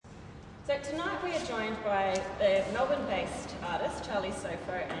So tonight we are joined by the Melbourne-based artists Charlie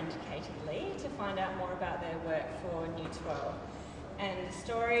Sofo and Katie Lee to find out more about their work for New 12 and the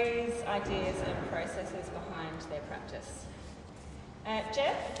stories, ideas and processes behind their practice.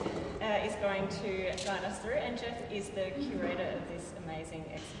 Jeff is going to guide us through, and Jeff is the curator of this amazing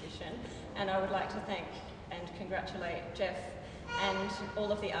exhibition, and I would like to thank and congratulate Jeff and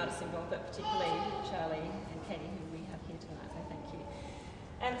all of the artists involved, but particularly Charlie and Katie, who we have here tonight, so thank you.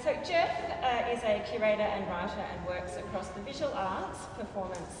 So Jeff is a curator and writer and works across the visual arts,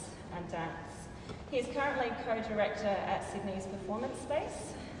 performance and dance. He is currently co-director at Sydney's Performance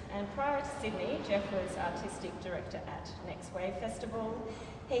Space, and prior to Sydney, Jeff was artistic director at Next Wave Festival.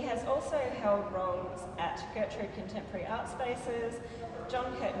 He has also held roles at Gertrude Contemporary Art Spaces,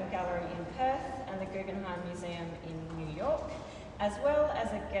 John Curtin Gallery in Perth and the Guggenheim Museum in New York, as well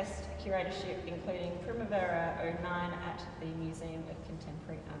as a guest curatorship including Primavera 09 at the Museum of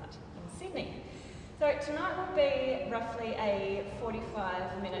Contemporary Art in Sydney. So tonight will be roughly a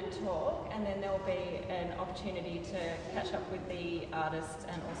 45-minute talk, and then there will be an opportunity to catch up with the artists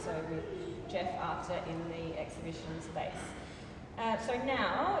and also with Jeff after in the exhibition space. So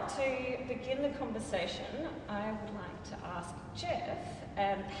now, to begin the conversation, I would like to ask Jeff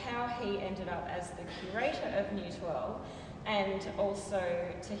how he ended up as the curator of New 12, and also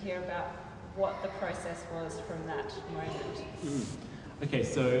to hear about what the process was from that moment. Okay,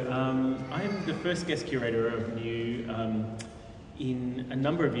 so I'm the first guest curator of New in a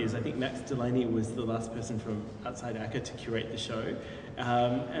number of years. I think Max Delaney was the last person from outside ACCA to curate the show.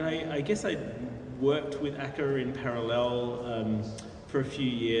 And I guess I worked with ACCA in parallel for a few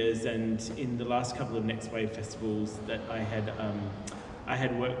years, and in the last couple of Next Wave festivals that I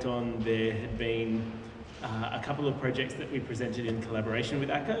had worked on, there had been a couple of projects that we presented in collaboration with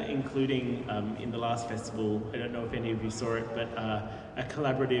ACCA, including in the last festival, I don't know if any of you saw it, but a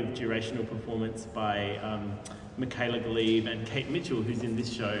collaborative durational performance by Michaela Glebe and Kate Mitchell, who's in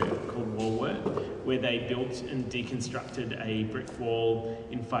this show, called Wall Work, where they built and deconstructed a brick wall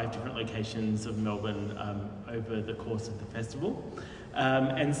in 5 different locations of Melbourne over the course of the festival.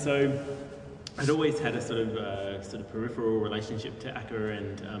 And so I'd always had a sort of peripheral relationship to ACCA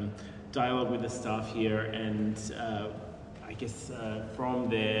and dialogue with the staff here, and I guess from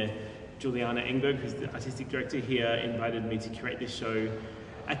there, Juliana Engberg, who's the artistic director here, invited me to curate this show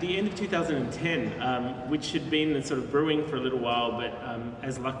at the end of 2010, which had been sort of brewing for a little while, but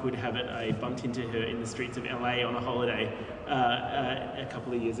as luck would have it, I bumped into her in the streets of LA on a holiday a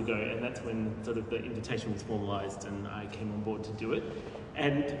couple of years ago, and that's when sort of the invitation was formalised and I came on board to do it.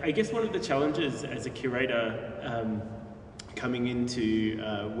 And I guess one of the challenges as a curator coming into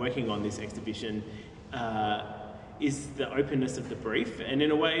working on this exhibition is the openness of the brief, and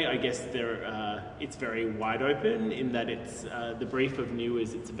in a way I guess it's very wide open in that it's the brief of New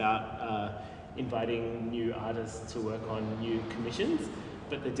is it's about inviting new artists to work on new commissions,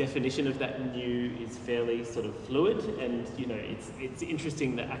 but the definition of that new is fairly sort of fluid, and you know it's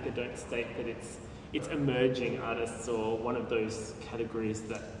interesting that ACCA don't state that it's emerging artists or one of those categories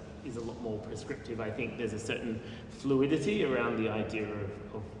that is a lot more prescriptive. I think there's a certain fluidity around the idea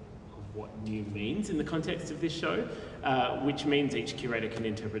of what new means in the context of this show, which means each curator can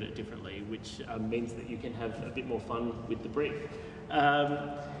interpret it differently, which means that you can have a bit more fun with the brief.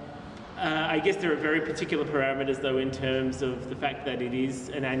 I guess there are very particular parameters though in terms of the fact that it is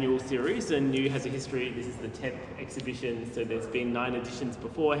an annual series, and New has a history. This is the 10th exhibition, so there's been 9 editions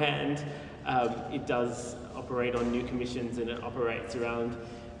beforehand. It does operate on new commissions, and it operates around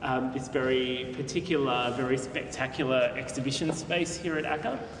this very particular, very spectacular exhibition space here at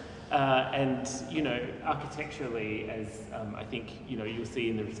ACCA. And, you know, architecturally, as I think, you know, you'll see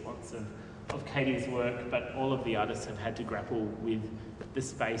in the response of Katie's work, but all of the artists have had to grapple with the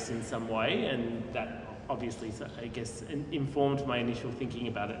space in some way, and that obviously, I guess, informed my initial thinking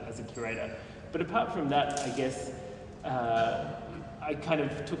about it as a curator. But apart from that, I guess, I kind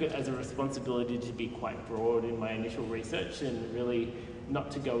of took it as a responsibility to be quite broad in my initial research and really not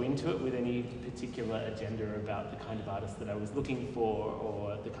to go into it with any particular agenda about the kind of artist that I was looking for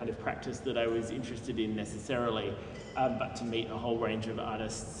or the kind of practice that I was interested in necessarily, but to meet a whole range of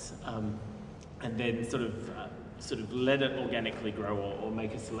artists and then sort of let it organically grow or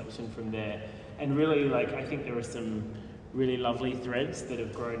make a selection from there. And really, like, I think there are some really lovely threads that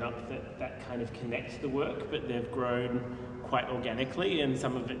have grown up that kind of connect the work, but they've grown quite organically, and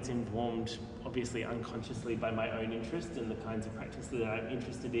some of it's informed obviously unconsciously by my own interest and the kinds of practice that I'm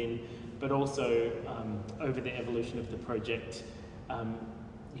interested in, but also over the evolution of the project,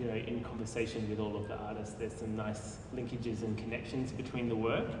 you know, in conversation with all of the artists, there's some nice linkages and connections between the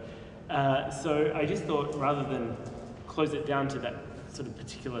work. So I just thought, rather than close it down to that sort of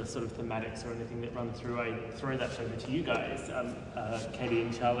particular sort of thematics or anything that run through, I throw that over to you guys, Katie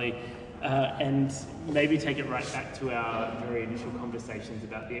and Charlie, and maybe take it right back to our very initial conversations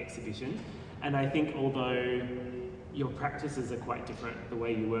about the exhibition. And I think although your practices are quite different, the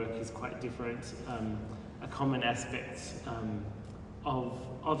way you work is quite different, a common aspect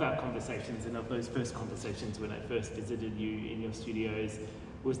of our conversations and of those first conversations when I first visited you in your studios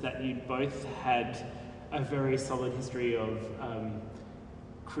was that you both had a very solid history of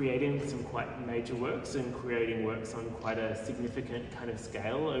creating some quite major works and creating works on quite a significant kind of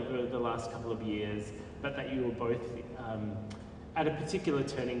scale over the last couple of years, but that you were both at a particular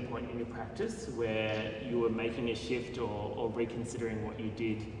turning point in your practice where you were making a shift or reconsidering what you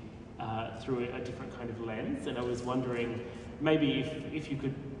did through a different kind of lens. And I was wondering maybe if you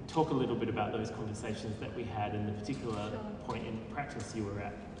could talk a little bit about those conversations that we had and the particular point in practice you were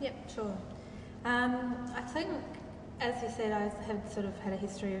at. Yep, sure. I think, as you said, I have sort of had a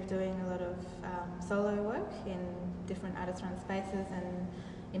history of doing a lot of solo work in different artist-run spaces and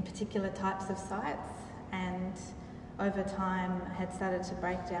in particular types of sites, and over time had started to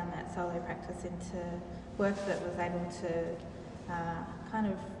break down that solo practice into work that was able to kind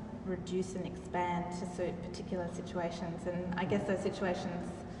of reduce and expand to suit particular situations. And I guess those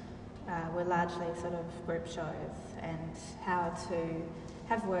situations were largely sort of group shows, and how to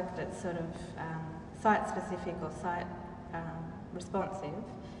have work that's sort of site-specific or site responsive,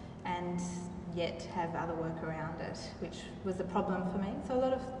 and yet have other work around it, which was a problem for me. So a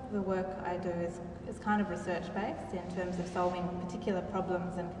lot of the work I do is kind of research-based in terms of solving particular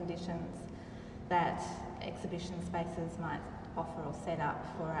problems and conditions that exhibition spaces might offer or set up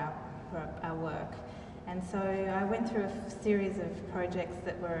for our work. And so I went through a series of projects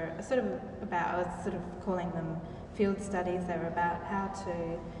that were sort of about, I was sort of calling them field studies. They were about how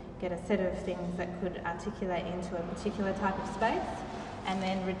to get a set of things that could articulate into a particular type of space and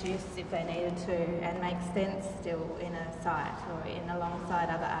then reduce if they needed to and make sense still in a site or in alongside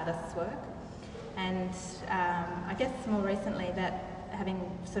other artists' work. And I guess more recently that having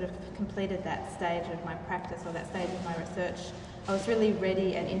sort of completed that stage of my practice or that stage of my research, I was really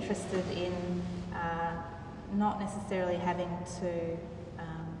ready and interested in not necessarily having to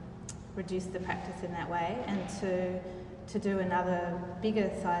reduce the practice in that way, and to do another bigger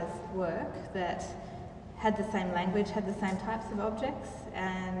size work that had the same language, had the same types of objects,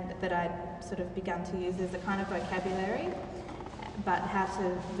 and that I'd sort of begun to use as a kind of vocabulary, but how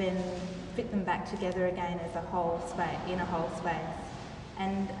to then fit them back together again as a whole space, in a whole space.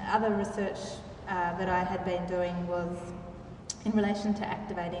 And other research that I had been doing was in relation to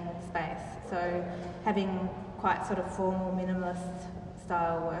activating space. So having quite sort of formal minimalist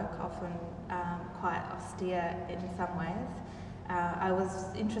style work, often quite austere in some ways. I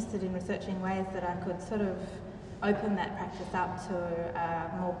was interested in researching ways that I could sort of open that practice up to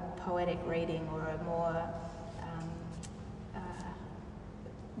a more poetic reading or a more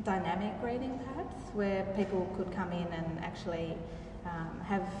dynamic reading perhaps, where people could come in and actually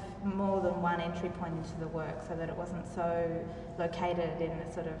have more than one entry point into the work, so that it wasn't so located in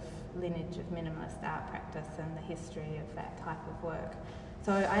the sort of lineage of minimalist art practice and the history of that type of work.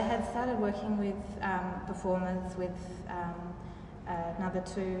 So I had started working with performers, with another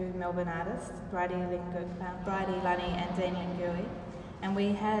two Melbourne artists, Bridie Lunny and Dean Lingui, and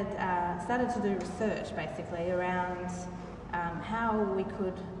we had started to do research basically around how we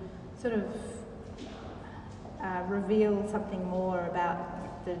could sort of reveal something more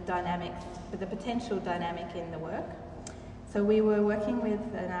about the dynamics, the potential dynamic in the work. So we were working with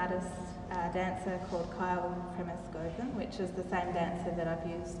an artist, dancer called Kyle Premis-Govan, which is the same dancer that I've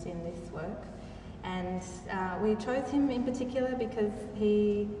used in this work. And we chose him in particular because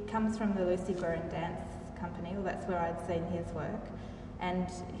he comes from the Lucy Burren Dance Company, well, that's where I'd seen his work. And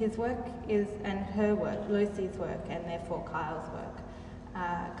his work is, and her work, Lucy's work, and therefore Kyle's work,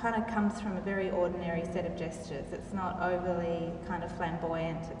 kind of comes from a very ordinary set of gestures. It's not overly kind of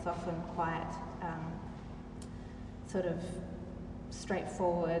flamboyant, it's often quite sort of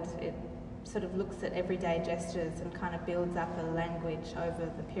straightforward. It sort of looks at everyday gestures and kind of builds up a language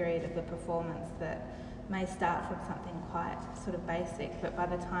over the period of the performance that may start from something quite sort of basic, but by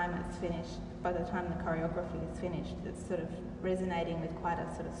the time it's finished, by the time the choreography is finished, it's sort of resonating with quite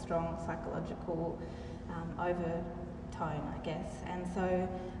a sort of strong psychological overtone, I guess. And so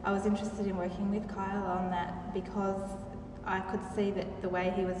I was interested in working with Kyle on that because I could see that the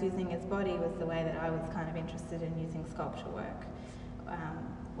way he was using his body was the way that I was kind of interested in using sculpture work,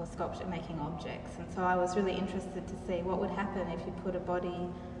 or sculpture making objects. And so I was really interested to see what would happen if you put a body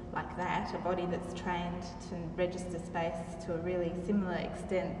like that, a body that's trained to register space to a really similar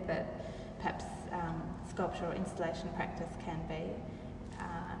extent that perhaps sculpture or installation practice can be,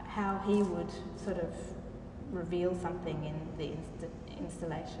 how he would sort of reveal something in the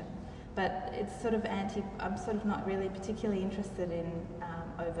installation. But it's sort of I'm sort of not really particularly interested in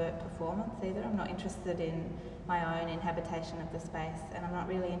overt performance either. I'm not interested in my own inhabitation of the space, and I'm not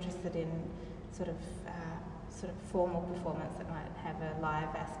really interested in sort of formal performance that might have a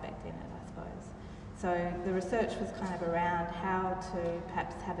live aspect in it, I suppose. So the research was kind of around how to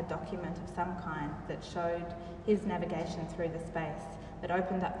perhaps have a document of some kind that showed his navigation through the space, that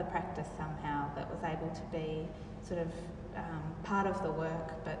opened up the practice somehow, that was able to be sort of part of the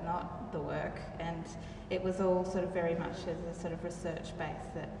work but not the work, and it was all sort of very much as a sort of research base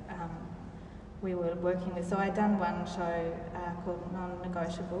that we were working with. So I'd done one show called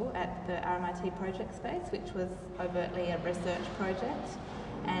Non-Negotiable at the RMIT project space, which was overtly a research project,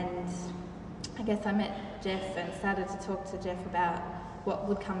 and I guess I met Jeff and started to talk to Jeff about what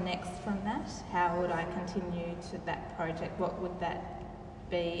would come next from that. How would I continue to that project? What would that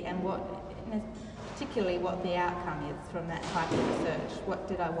be, and particularly what the outcome is from that type of research? What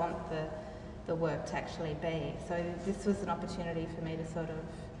did I want the work to actually be? So this was an opportunity for me to sort of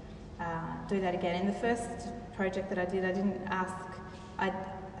do that again. In the first project that I did, I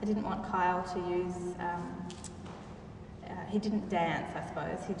didn't want Kyle to use, he didn't dance, I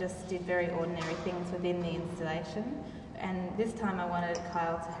suppose. He just did very ordinary things within the installation. And this time I wanted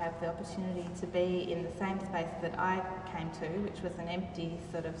Kyle to have the opportunity to be in the same space that I came to, which was an empty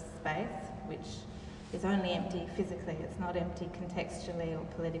sort of space, which is only empty physically. It's not empty contextually or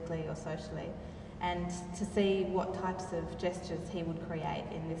politically or socially. And to see what types of gestures he would create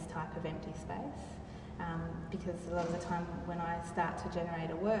in this type of empty space. Because a lot of the time when I start to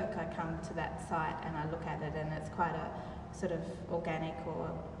generate a work, I come to that site and I look at it, and it's quite a sort of organic or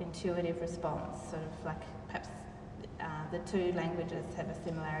intuitive response, sort of like perhaps the two languages have a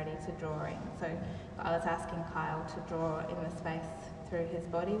similarity to drawing. So I was asking Kyle to draw in the space through his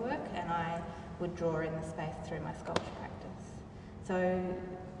body work, and I would draw in the space through my sculpture practice. So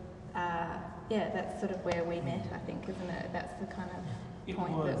yeah, that's sort of where we met, I think, isn't it? That's the kind of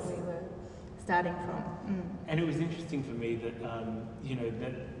point that we were starting from. And it was interesting for me that,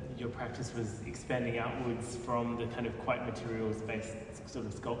 that your practice was expanding outwards from the kind of quite materials-based sort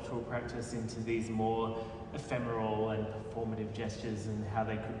of sculptural practice into these more ephemeral and performative gestures, and how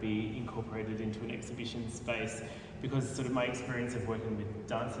they could be incorporated into an exhibition space. Because sort of my experience of working with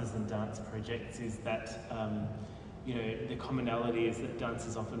dancers and dance projects is that the commonality is that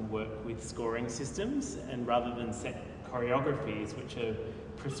dancers often work with scoring systems, and rather than set choreographies, which are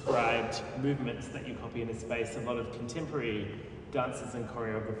prescribed movements that you copy in a space, a lot of contemporary dancers and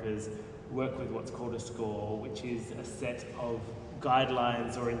choreographers work with what's called a score, which is a set of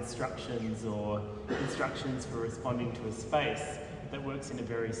guidelines or instructions for responding to a space that works in a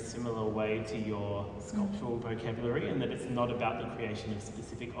very similar way to your sculptural vocabulary, and that it's not about the creation of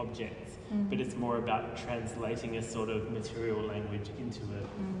specific objects, but it's more about translating a sort of material language into a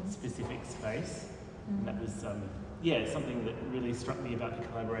specific space. And that was, something that really struck me about the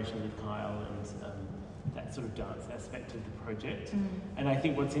collaboration with Kyle and that sort of dance aspect of the project. And I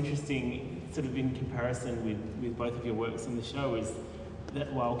think what's interesting, sort of in comparison with both of your works in the show, is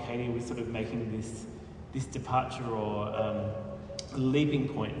that while Katie was sort of making this departure or leaping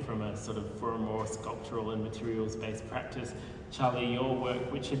point from for a more sculptural and materials-based practice, Charlie, your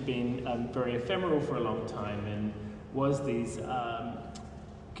work, which had been very ephemeral for a long time and was these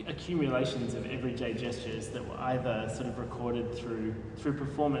accumulations of everyday gestures that were either sort of recorded through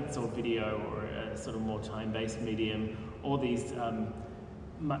performance or video or a sort of more time-based medium, or these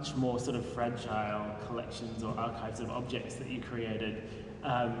much more sort of fragile collections or archives of objects that you created,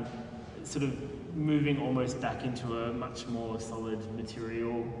 sort of moving almost back into a much more solid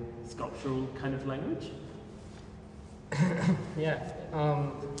material, sculptural kind of language? I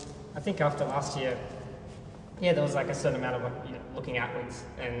think after last year, there was like a certain amount of looking outwards,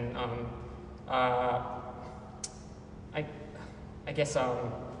 and I guess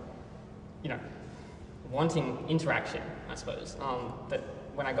wanting interaction, I suppose. But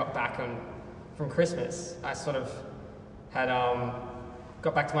when I got back from Christmas, I sort of had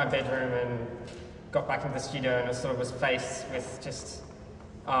got back to my bedroom and got back into the studio, and I sort of was faced with just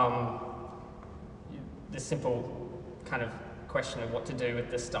this simple kind of question of what to do with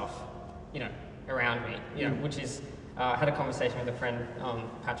this stuff, around me, which is, I had a conversation with a friend,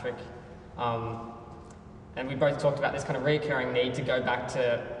 Patrick, and we both talked about this kind of recurring need to go back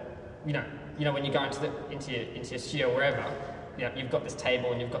to, when you go into your studio, wherever, you've got this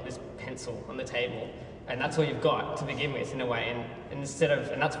table and you've got this pencil on the table, and that's all you've got to begin with, in a way, and instead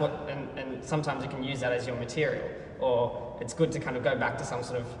of, and that's what, and sometimes you can use that as your material, or it's good to kind of go back to some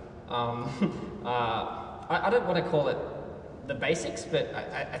sort of, I don't want to call it the basics, but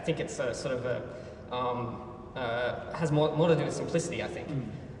I think it's a sort of has more to do with simplicity, I think.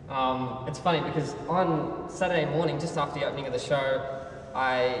 It's funny because on Saturday morning, just after the opening of the show,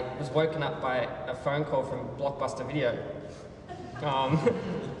 I was woken up by a phone call from Blockbuster Video.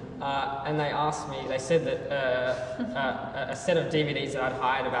 And they asked me, they said that a set of DVDs that I'd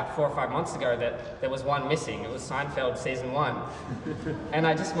hired about 4 or 5 months ago, that there was one missing. It was Seinfeld season 1. And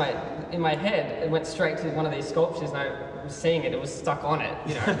I just, in my head, it went straight to one of these sculptures, and I was seeing it, it was stuck on it,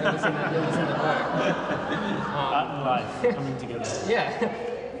 you know, it was in the work. Art and life coming together. Yeah.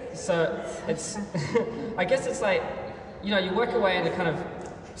 So it's, I guess it's like, you know, you work away in a kind of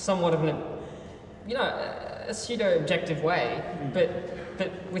somewhat of an, you know, a pseudo-objective way, but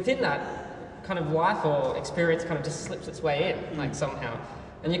within that kind of life or experience kind of just slips its way in, like somehow.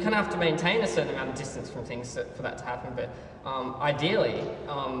 And you kind of have to maintain a certain amount of distance from things for that to happen. But ideally,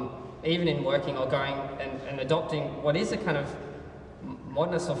 even in working or going and adopting what is a kind of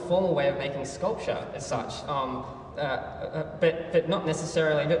modernist or formal way of making sculpture as such, but not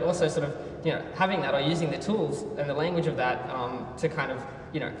necessarily, but also sort of, you know, having that or using the tools and the language of that to kind of,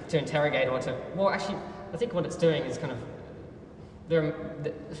 you know, to interrogate or to, well, actually, I think what it's doing is kind of,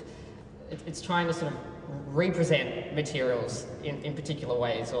 it's trying to sort of represent materials in particular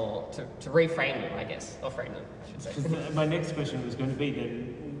ways, or to reframe them, I guess, or frame them, I should say. My next question was going to be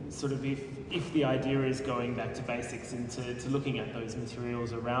then, sort of if the idea is going back to basics and to looking at those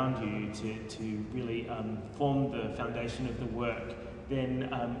materials around you to really form the foundation of the work, then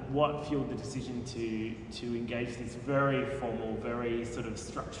what fueled the decision to engage this very formal, very sort of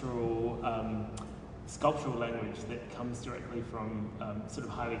structural, sculptural language that comes directly from sort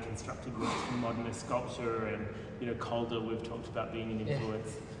of highly constructed works from modernist sculpture, and, you know, Calder we've talked about being an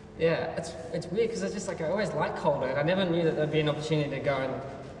influence. Yeah, it's weird because it's just like I always liked Calder, and I never knew that there'd be an opportunity to go and,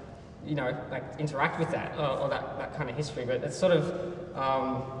 you know, like interact with that or that kind of history. But it's sort of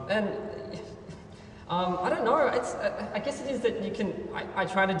I don't know. It's I guess it is that you can. I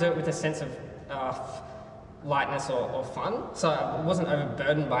try to do it with a sense of lightness or fun, so I wasn't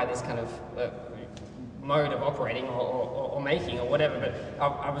overburdened by this kind of mode of operating or making or whatever. But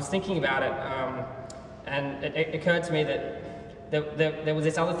I was thinking about it, and it occurred to me that there was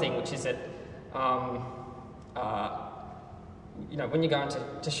this other thing, which is that you know, when you go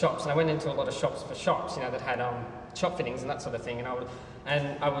into shops, and I went into a lot of shops for shops, you know, that had shop fittings and that sort of thing, and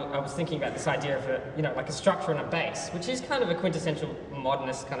I was thinking about this idea of a, you know, like a structure and a base, which is kind of a quintessential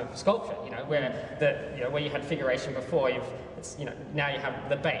modernist kind of sculpture, you know, where you had figuration before, you know, now you have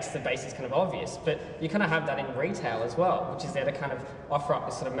the base. The base is kind of obvious, but you kind of have that in retail as well, which is there to kind of offer up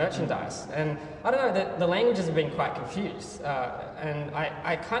this sort of merchandise. And I don't know, the languages have been quite confused, and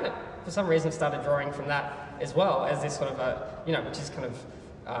I kind of, for some reason, started drawing from that as well as this sort of you know, which is kind of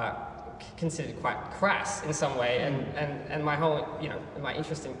considered quite crass in some way, and my whole, you know, my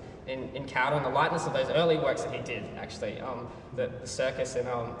interest in Calder and the lightness of those early works that he did, actually, the circus and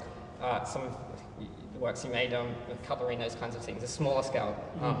some of the works he made, cutlery and those kinds of things, the smaller scale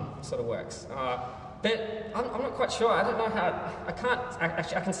sort of works. But I'm not quite sure. I don't know how.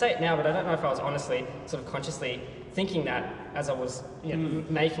 I can say it now, but I don't know if I was honestly, sort of consciously thinking that as I was, you know,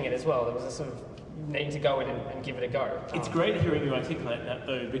 making it as well. There was a sort of need to go in and give it a go. It's great hearing you articulate that,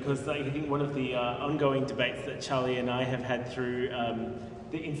 though, because I think one of the ongoing debates that Charlie and I have had through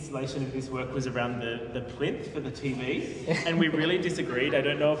the installation of this work was around the plinth for the TV, and we really disagreed. I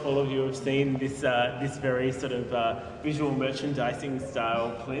don't know if all of you have seen this very sort of visual merchandising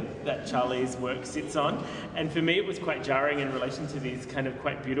style plinth that Charlie's work sits on, and for me it was quite jarring in relation to these kind of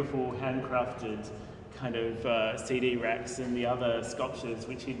quite beautiful handcrafted kind of CD racks and the other sculptures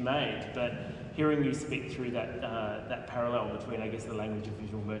which he'd made. But hearing you speak through that parallel between, I guess, the language of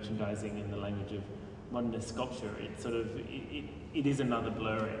visual merchandising and the language of modernist sculpture, it is another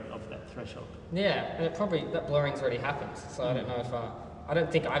blurring of that threshold. Yeah, and that blurring's already happened. So I don't know if I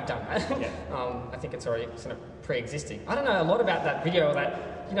don't think I've done that. Yeah. I think it's already sort of pre-existing. I don't know a lot about that video.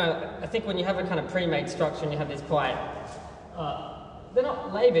 That, you know, I think when you have a kind of pre-made structure and you have these quite, they're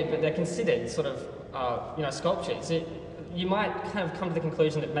not laboured, but they're considered sort of, you know, sculptures. You might kind of come to the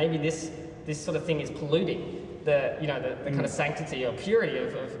conclusion that maybe this sort of thing is polluting the kind of sanctity or purity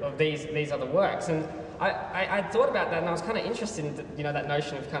of these other works. And I thought about that, and I was kind of interested in you know, that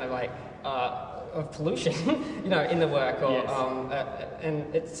notion of kind of like of pollution, you know, in the work, or yes.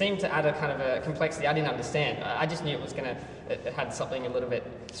 And it seemed to add a kind of a complexity I didn't understand. I just knew it had something a little bit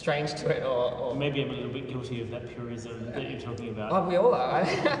strange to it, or maybe I'm a little bit guilty of that purism that you're talking about. Oh, we all are.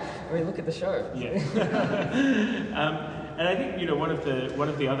 I mean, look at the show. Yeah. And I think, you know, one of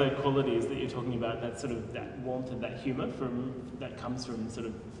the other qualities that you're talking about, that sort of that warmth and that humour that comes from sort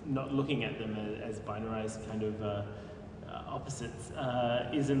of not looking at them as binarised kind of opposites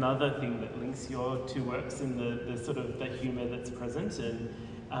is another thing that links your two works and the sort of the humour that's present. And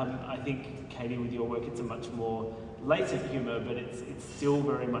I think, Katie, with your work, it's a much more latent humour, but it's still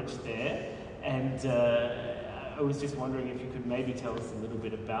very much there. And I was just wondering if you could maybe tell us a little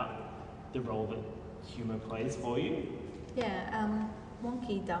bit about the role that humour plays for you. Yeah,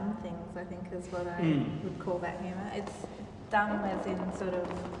 wonky, dumb things, I think, is what I would call that humour. It's dumb as in sort of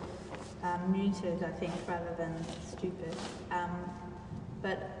muted, I think, rather than stupid.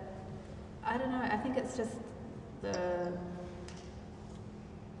 But I don't know, I think it's just the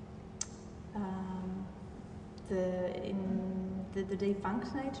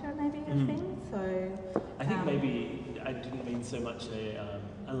defunct nature, maybe, of things. So I think maybe I didn't mean so much a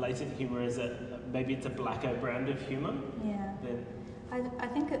latent humour as maybe it's a blacker brand of humour. Yeah. Than I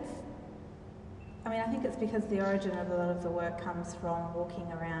think it's because the origin of a lot of the work comes from walking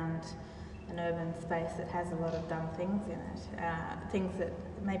around an urban space that has a lot of dumb things in it, things that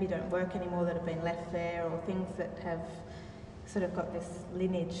maybe don't work anymore that have been left there, or things that have sort of got this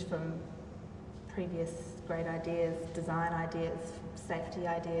lineage from previous great ideas, design ideas, safety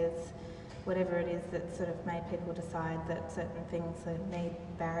ideas, whatever it is that sort of made people decide that certain things need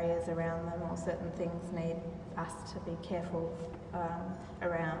barriers around them, or certain things need us to be careful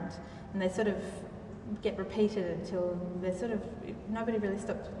around. And they sort of get repeated until they're sort of, nobody really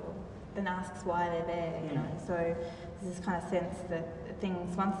stops and asks why they're there, you know. So there's this kind of sense that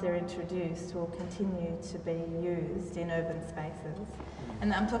things, once they're introduced, will continue to be used in urban spaces.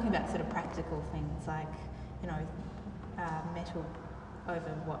 And I'm talking about sort of practical things like, you know, metal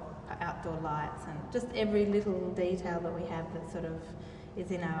over outdoor lights, and just every little detail that we have that sort of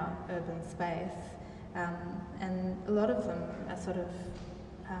is in our urban space. And a lot of them are sort of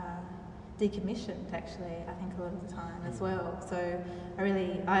decommissioned, actually, I think, a lot of the time as well. So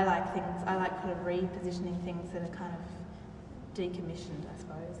I like kind of repositioning things that are kind of decommissioned, I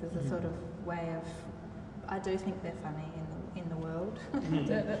suppose, as a sort of way of, I do think they're funny in the world.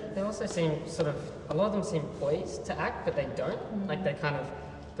 They also seem sort of, a lot of them seem poised to act, but they don't. Like they're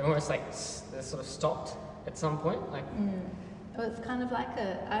almost like they're sort of stopped at some point. Like. Well, it's kind of like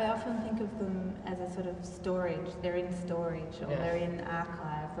I often think of them as a sort of storage. They're in storage, or they're in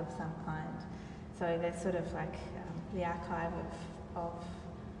archive of some kind. So they're sort of like the archive of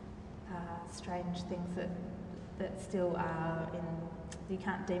strange things that still are in. You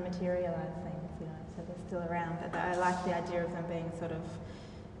can't dematerialise things, you know. So they're still around. But I like the idea of them being sort of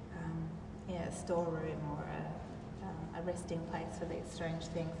a storeroom or a resting place for these strange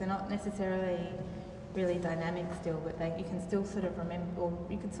things. They're not necessarily really dynamic still, but you can still sort of remember, or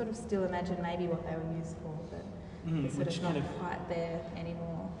you can sort of still imagine maybe what they were used for, but they're sort of not quite there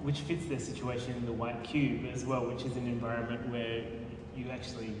anymore. Which fits their situation in the White Cube as well, which is an environment where you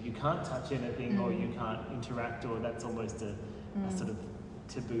can't touch anything or you can't interact, or that's almost a sort of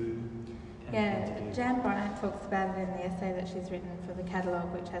taboo. Yeah, Jan Bryant talks about it in the essay that she's written for the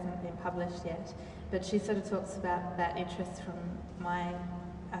catalogue, which hasn't been published yet, but she sort of talks about that interest from my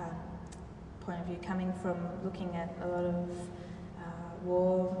point of view, coming from looking at a lot of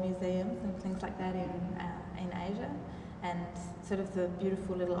war museums and things like that in Asia, and sort of the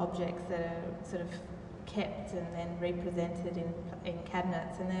beautiful little objects that are sort of kept and then represented in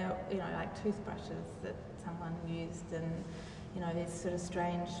cabinets, and they're, you know, like toothbrushes that someone used, and, you know, these sort of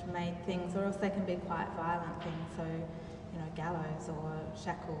strange made things, or else they can be quite violent things, so, you know, gallows or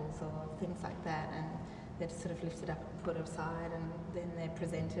shackles or things like that, and they're sort of lifted up and put aside, and then they're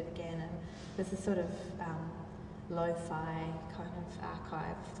presented again, and there's this sort of lo-fi kind of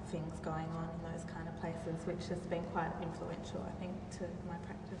archive things going on in those kind of places, which has been quite influential, I think, to my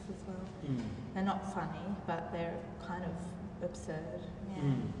practice as well. They're not funny, but they're kind of absurd.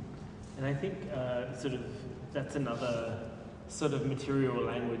 Yeah. And I think sort of that's another sort of material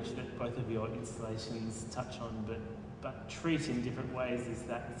language that both of your installations touch on, but treat in different ways, is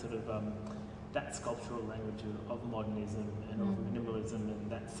that sort of that sculptural language of modernism and of minimalism, and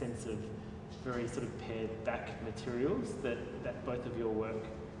that sense of very sort of pared back materials that both of your work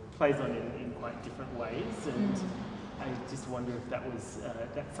plays on in quite different ways. And I just wonder if that was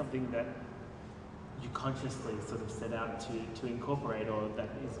that's something that you consciously sort of set out to incorporate, or that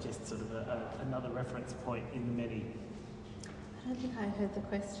is just sort of another reference point in the many. I don't think I heard the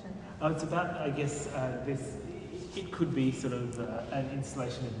question. Oh, it's about, I guess, this. It could be sort of an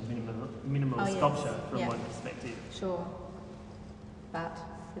installation of minimal sculpture from one perspective. Sure, but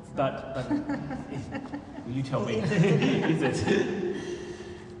it's not. But will you tell me? Is it?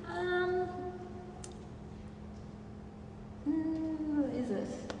 Is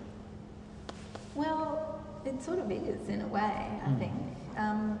it? Well, it sort of is in a way, I think.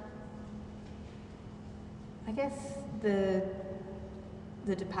 I guess the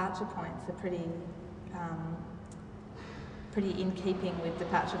departure points are pretty in keeping with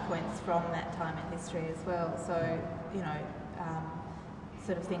departure points from that time in history as well. So,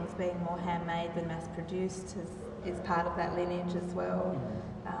 sort of things being more handmade than mass-produced is part of that lineage as well.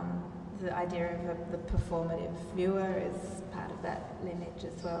 The idea of the performative viewer is part of that lineage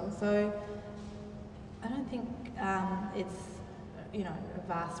as well. So I don't think it's, a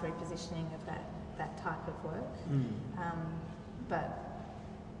vast repositioning of that type of work. But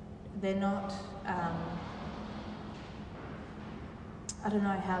they're not, I don't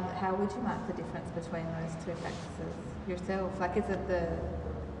know, how would you mark the difference between those two practices yourself? Like, is it the...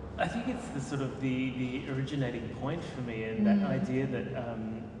 I think it's the sort of the originating point for me, and that idea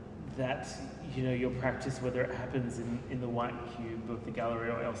that your practice, whether it happens in the white cube of the gallery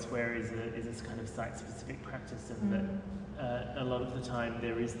or elsewhere, is this kind of site-specific practice, and that a lot of the time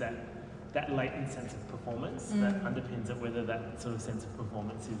there is that latent sense of performance that underpins it, whether that sort of sense of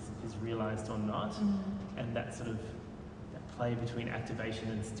performance is realised or not, and that sort of that play between activation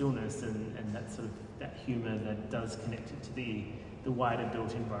and stillness, and that sort of that humour that does connect it to the wider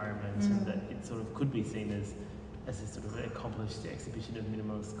built environment, and that it sort of could be seen as a sort of accomplished exhibition of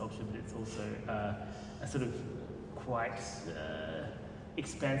minimalist sculpture, but it's also a sort of quite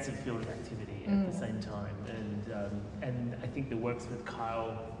expansive field of activity at the same time. And I think the works with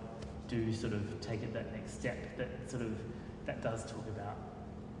Kyle do sort of take it that next step, that does talk about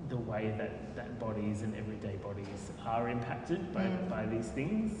the way that bodies and everyday bodies are impacted by these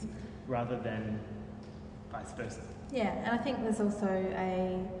things, rather than vice versa. Yeah, and I think there's also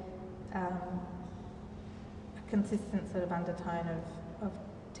a consistent sort of undertone of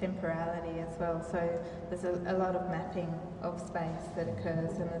temporality as well. So there's a lot of mapping of space that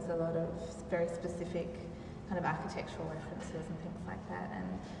occurs, and there's a lot of very specific kind of architectural references and things like that.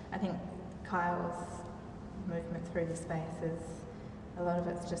 And I think Kyle's movement through the spaces, a lot of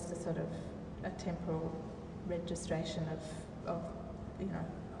it's just a sort of a temporal registration of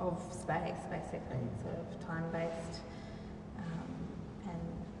space, basically, sort of time-based, and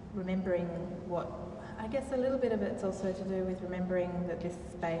remembering I guess a little bit of it's also to do with remembering that this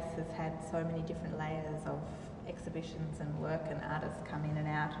space has had so many different layers of exhibitions and work, and artists come in and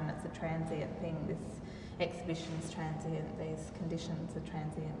out, and it's a transient thing. This exhibition's transient, these conditions are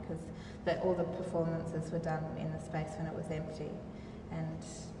transient, because all the performances were done in the space when it was empty. And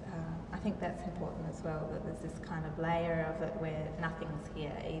I think that's important as well, that there's this kind of layer of it where nothing's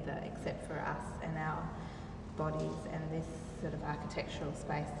here either, except for us and our bodies and this sort of architectural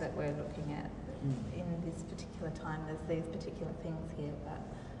space that we're looking at. In this particular time, there's these particular things here, but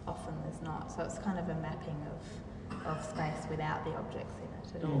often there's not. So it's kind of a mapping of space without the objects in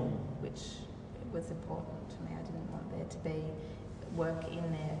it at all, which was important to me. I didn't want there to be work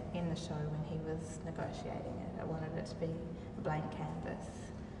in there in the show when he was negotiating it. I wanted it to be a blank canvas.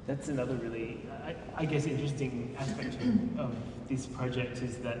 That's another really, I guess, interesting aspect of this project,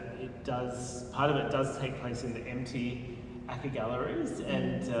 is that part of it does take place in the empty ACCA galleries,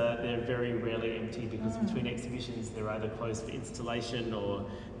 and they're very rarely empty, because between exhibitions they're either closed for installation, or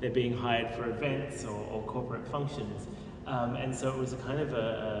they're being hired for events or corporate functions. And so it was a kind of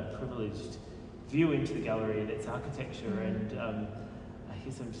a privileged view into the gallery and its architecture, and I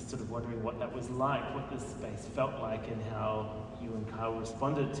guess I'm just sort of wondering what that was like, what this space felt like, and how you and Kyle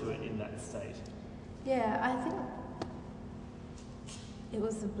responded to it in that state. Yeah, I think it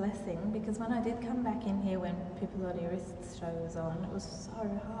was a blessing, because when I did come back in here when Pippa Lottie-Rist's show was on, it was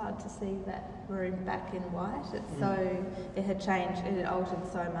so hard to see that room back in white. It had changed, it had altered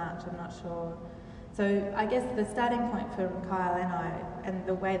so much, I'm not sure. So I guess the starting point for Kyle and I, and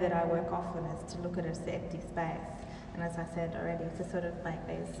the way that I work often, is to look at it as the empty space. And as I said already, to sort of make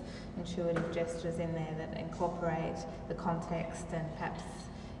these intuitive gestures in there that incorporate the context and perhaps,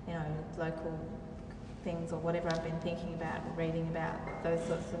 local things or whatever I've been thinking about, reading about, those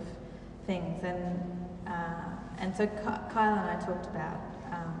sorts of things. And so Kyle and I talked about,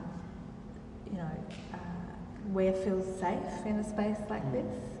 where feels safe in a space like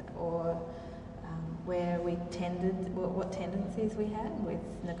this, or where we what tendencies we had with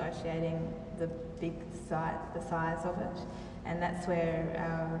negotiating the size of it. And that's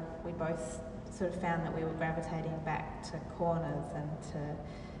where we both sort of found that we were gravitating back to corners and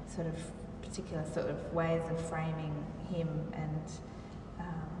to sort of particular sort of ways of framing him, and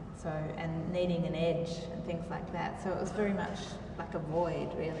and needing an edge and things like that. So it was very much like a void,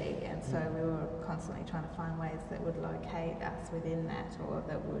 really, and so we were constantly trying to find ways that would locate us within that, or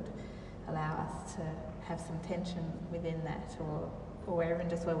that would allow us to have some tension within that, or even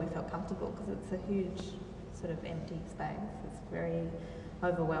just where we felt comfortable, because it's a huge sort of empty space. It's very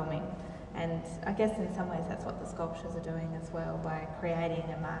overwhelming. And I guess in some ways that's what the sculptures are doing as well, by creating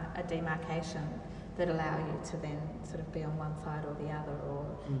a demarcation that allow you to then sort of be on one side or the other, or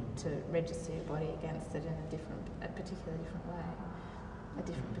to register your body against it in a particular different way, a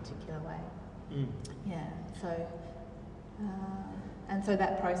different particular way. Yeah. So, and so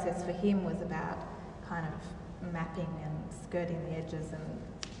that process for him was about kind of mapping and skirting the edges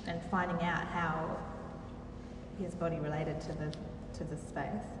and finding out how his body related to the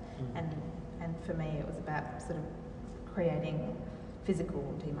space. And for me, it was about sort of creating physical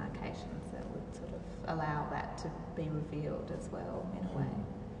demarcations that would sort of allow that to be revealed as well in a way.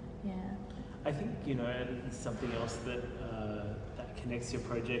 Yeah. I think, you know, something else that that connects your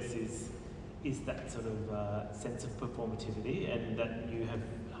projects is that sort of sense of performativity, and that you have,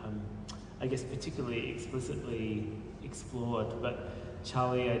 I guess, particularly explicitly explored. But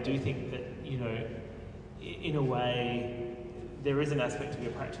Charlie, I do think that, you know, in a way, there is an aspect of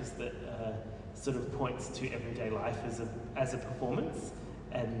your practice that sort of points to everyday life as a performance,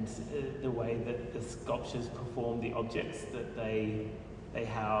 and the way that the sculptures perform the objects that they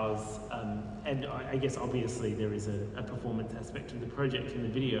house. And I guess obviously there is a performance aspect of the project in the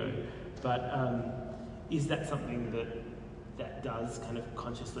video, but is that something that does kind of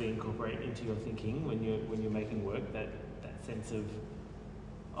consciously incorporate into your thinking when you're making work, that sense of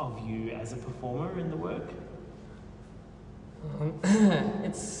you as a performer in the work?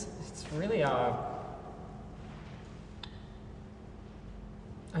 It's really I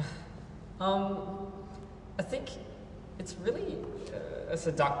think it's really a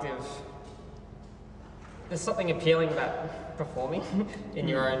seductive. There's something appealing about performing in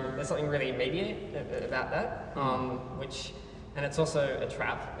your own. There's something really immediate about that, which, and it's also a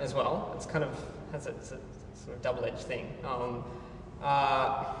trap as well. It's kind of has a sort of double-edged thing.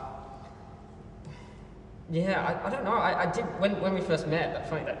 Yeah, I don't know. I did when we first met. That's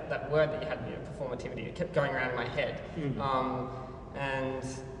funny, that word that you had, you know, performativity. It kept going around in my head. And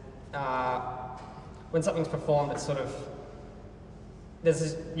when something's performed, it's sort of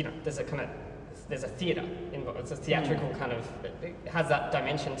there's a theatre involved. It's a theatrical kind of. It has that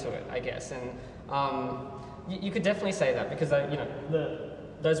dimension to it, I guess. And you could definitely say that, because you know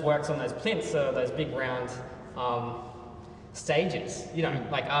those works on those plinths are those big round stages. You know,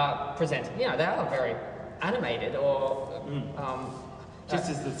 like are presented. You know, they are very animated, or just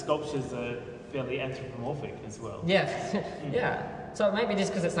as the sculptures are fairly anthropomorphic as well. Yeah, yeah. So maybe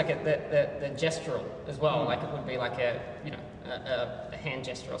just because it's like the gestural as well, like it would be like a hand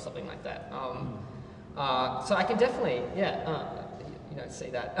gesture or something like that. So I can definitely see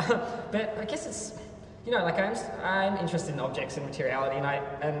that. But I guess it's, you know, like I'm interested in objects and materiality, and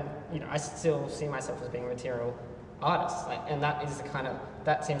I still see myself as being a material artist, and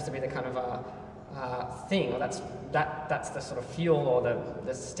that seems to be the kind of thing, or that's the sort of fuel or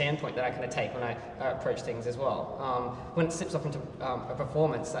the standpoint that I kind of take when I approach things as well. When it slips off into a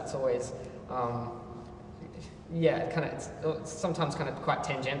performance, that's always it's sometimes kind of quite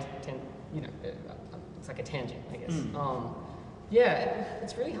tangent. It's like a tangent, I guess.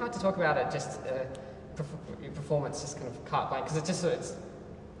 It's really hard to talk about it just performance, just kind of carte blanche, because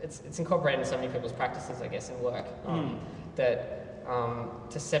it's incorporated in so many people's practices, I guess, and work. That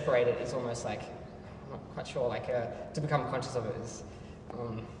to separate it is almost like, I'm not quite sure, like to become conscious of it is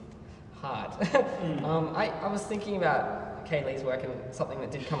hard. I was thinking about Kay Lee's work, and something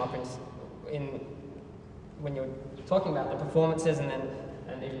that did come up in when you were talking about the performances and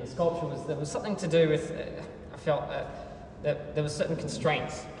even the sculpture, there was something to do with, I felt that there were certain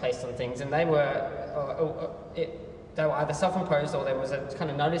constraints placed on things, and they were either self-imposed, or there was a kind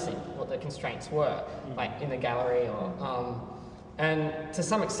of noticing what the constraints were, like in the gallery, or and to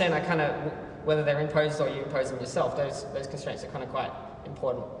some extent, I kind of, whether they're imposed or you impose them yourself, those constraints are kind of quite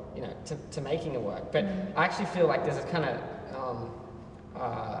important, you know, to making a work. But I actually feel like there's a kind of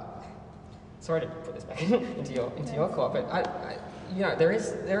sorry to put this back into your court, but there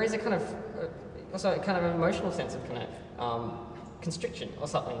is a kind of also a kind of emotional sense of kind of constriction or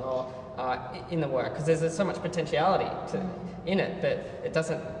something, or in the work, because there's so much potentiality in it, but it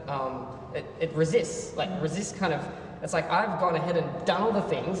doesn't. It resists kind of. It's like I've gone ahead and done all the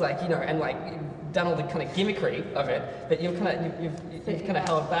things, like, you know, and like done all the kind of gimmickry of it, but you've kind of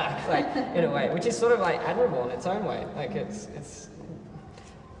held back, like, in a way, which is sort of like admirable in its own way. Like it's.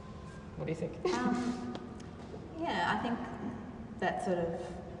 What do you think? I think that sort of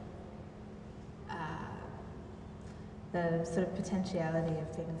the sort of potentiality of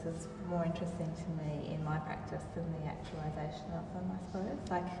things is more interesting to me in my practice than the actualization of them, I suppose.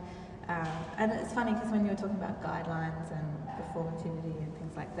 Like, And it's funny because when you were talking about guidelines and performativity and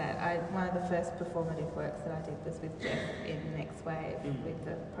things like that, one of the first performative works that I did was with Jeff in Next Wave with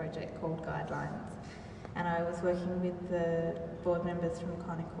a project called Guidelines. And I was working with the board members from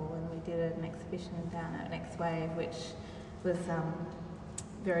Conical, and we did an exhibition down at Next Wave, which was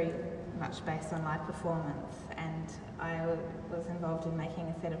very much based on live performance. And I was involved in making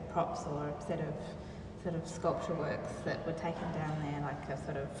a set of props or a set of sort of sculpture works that were taken down there, like a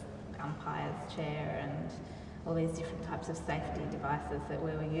sort of umpire's chair and all these different types of safety devices that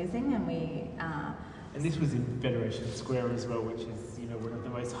we were using. And and this was in Federation Square as well, which is, you know, one of the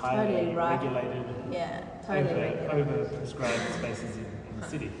most highly regulated, over prescribed spaces in the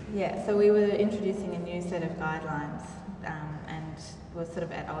city. Yeah, so we were introducing a new set of guidelines and was sort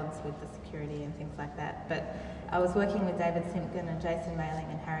of at odds with the security and things like that. But I was working with David Simpkin and Jason Mailing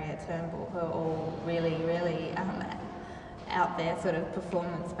and Harriet Turnbull, who are all really, really out there sort of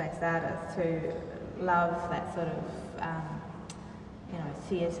performance-based artists who love that sort of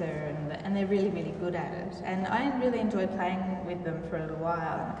theatre, and they're really, really good at it. And I really enjoyed playing with them for a little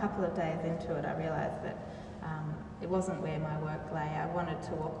while, and a couple of days into it I realised that it wasn't where my work lay. I wanted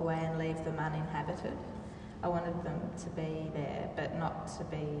to walk away and leave them uninhabited. I wanted them to be there, but not to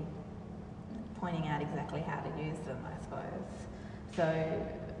be pointing out exactly how to use them, I suppose. So,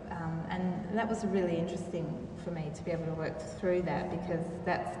 and that was really interesting for me to be able to work through that, because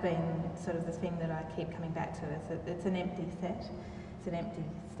that's been sort of the thing that I keep coming back to. Is that it's an empty set, it's an empty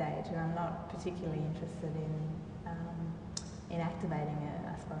stage, and I'm not particularly interested in activating it,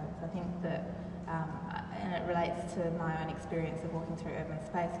 I suppose. I think that, and it relates to my own experience of walking through urban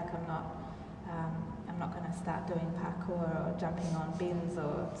space. Like I'm not going to start doing parkour or jumping on bins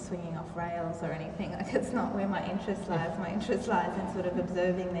or swinging off rails or anything. Like it's not where my interest lies. My interest lies in sort of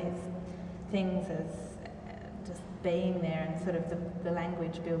observing these things as just being there, and sort of the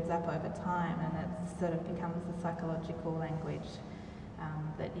language builds up over time, and it sort of becomes a psychological language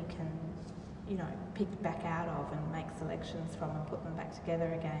that you can, pick back out of and make selections from and put them back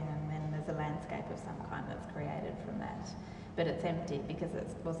together again, and then there's a landscape of some kind that's created from that. But it's empty because it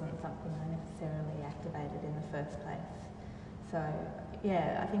wasn't something I necessarily activated in the first place. So,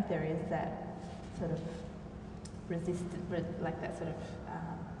 yeah, I think there is that sort of like that sort of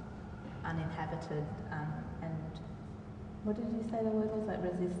uninhabited, and what did you say the word was?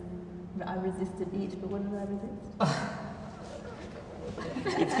 Like I resisted it, but what did I resist?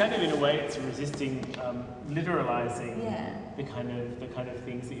 It's kind of, in a way, it's resisting literalizing the kind of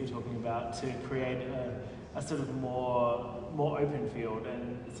things that you're talking about to create a sort of more open field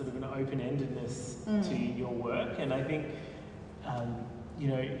and sort of an open-endedness to your work. And I think,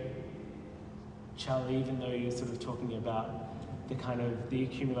 Charlie, even though you're sort of talking about the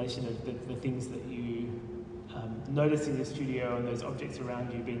accumulation of the things that you notice in your studio and those objects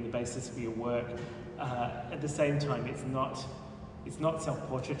around you being the basis for your work, at the same time, it's not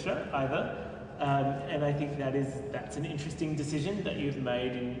self-portraiture either. And I think that's an interesting decision that you've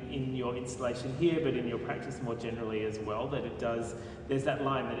made in your installation here, but in your practice more generally as well, that there's that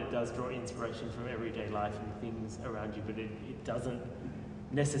line that it does draw inspiration from everyday life and things around you, but it doesn't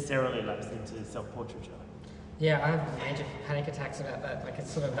necessarily lapse into self-portraiture. Yeah, I have major panic attacks about that. Like,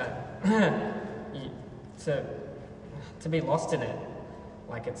 it's sort of that, to be lost in it,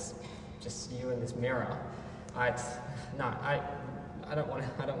 like it's just you in this mirror. I don't want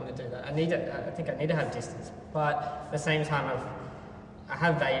to do that. I think I need to have distance, but at the same time, I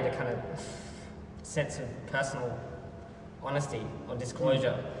have valued a kind of sense of personal honesty or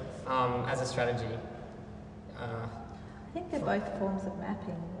disclosure as a strategy. I think they're both forms of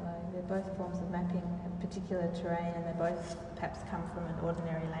mapping. They're both forms of mapping a particular terrain, and they both perhaps come from an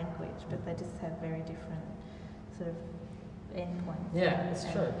ordinary language, but they just have very different sort of endpoints. Yeah, it's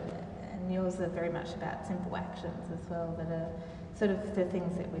true. And yours are very much about simple actions as well, that are sort of the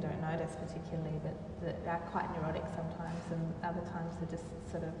things that we don't notice particularly, but that are quite neurotic sometimes, and other times they're just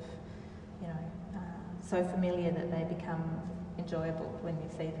sort of, so familiar that they become enjoyable when you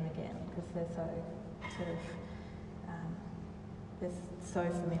see them again, because they're so sort of, they're so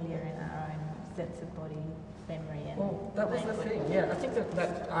familiar in our own sense of body, memory, and well, that was the thing. Yeah, I think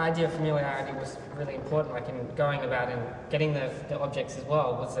that idea of familiarity was really important, like in going about and getting the objects as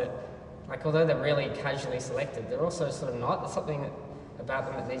well, was that, like, although they're really casually selected, they're also sort of not. There's something about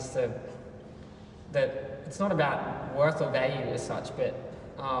them that needs to, that it's not about worth or value as such, but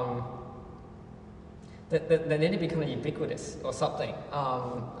that they need to be kind of ubiquitous or something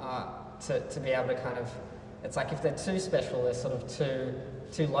to be able to kind of, it's like if they're too special, they're sort of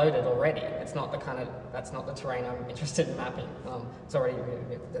too loaded already. It's not that's not the terrain I'm interested in mapping. It's already,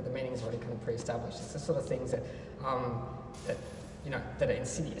 the meaning's already kind of pre-established. It's the sort of things that that are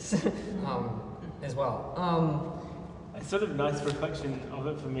insidious as well. A sort of nice reflection of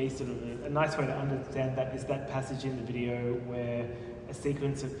it for me, sort of a nice way to understand that is that passage in the video where a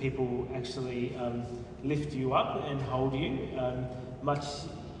sequence of people actually lift you up and hold you, much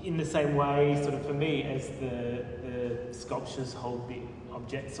in the same way, sort of for me, as the sculptures hold the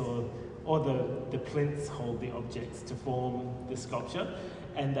objects or the plinths hold the objects to form the sculpture,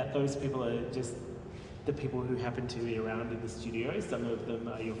 and that those people are just the people who happen to be around in the studio. Some of them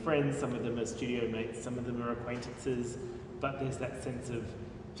are your friends, some of them are studio mates, some of them are acquaintances, but there's that sense of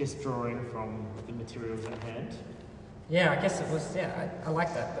just drawing from the materials at hand. Yeah, I guess it was, I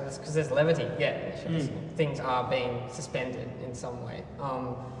like that, because there's levity, things are being suspended in some way.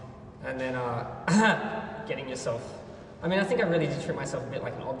 And then getting yourself, I mean, I think I really did treat myself a bit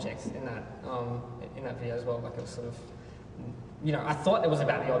like an object in that video as well, like it was sort of, I thought it was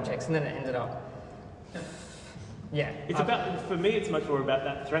about the objects, and then it ended up, It's about, for me, it's much more about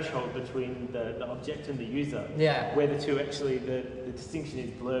that threshold between the object and the user. Yeah. Where the two actually, the distinction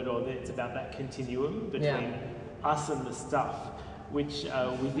is blurred, or it's about that continuum between us and the stuff, which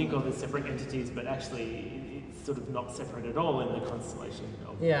we think of as separate entities, but actually it's sort of not separate at all in the constellation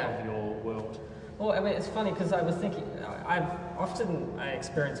of your world. Well, I mean, it's funny because I was thinking, I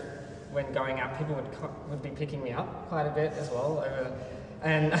experience when going out, people would be picking me up quite a bit as well,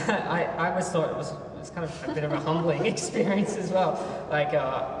 and I always thought it was kind of a bit of a humbling experience as well, like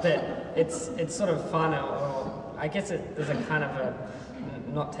that it's sort of fun, or I guess there's a kind of a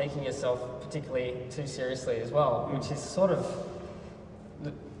not taking yourself particularly too seriously as well, which is sort of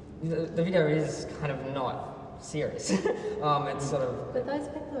the video is kind of not serious. It's sort of. But those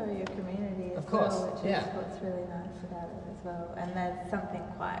people are your community as of course, well, which is what's really nice about it as well. And there's something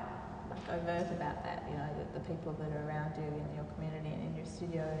quite overt about that, that the people that are around you in your community and in your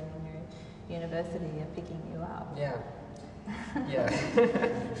studio and in your university are picking you up. Yeah. Yeah.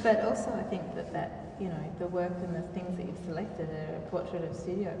 But also I think that the work and the things that you've selected are a portrait of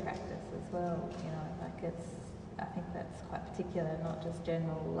studio practice as well. I think that's quite particular, not just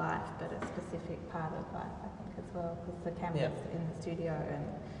general life, but a specific part of life, I think, as well, because the camera's in the studio and,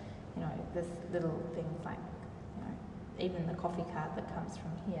 there's little things like, even the coffee card that comes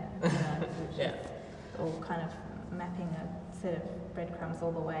from here, which is all kind of mapping a set of breadcrumbs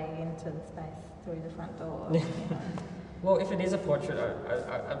all the way into the space through the front door. Well, if it is a portrait,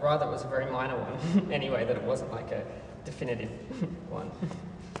 I'd rather it was a very minor one anyway, that it wasn't like a definitive one.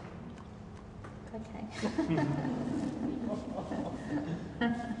 Okay.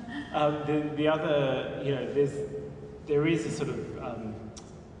 The other, there is a sort of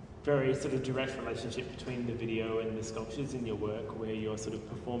very sort of direct relationship between the video and the sculptures in your work, where you're sort of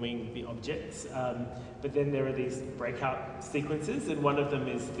performing the objects, but then there are these breakout sequences, and one of them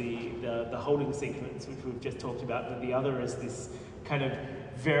is the holding sequence, which we've just talked about, but the other is this kind of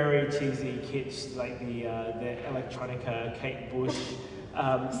very cheesy kitsch, like the electronica Kate Bush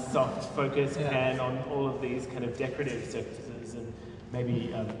soft focus pan on all of these kind of decorative surfaces, and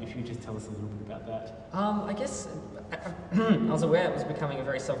maybe if you just tell us a little bit about that. I guess I was aware it was becoming a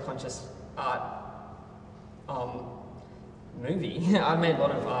very self-conscious art movie. I've made a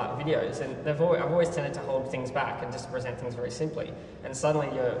lot of art videos, and I've always tended to hold things back and just present things very simply. And suddenly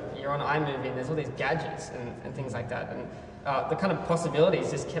you're on iMovie and there's all these gadgets and things like that, and the kind of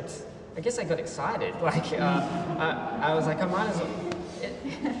possibilities just kept. I guess I got excited. Like I was like, I might as well.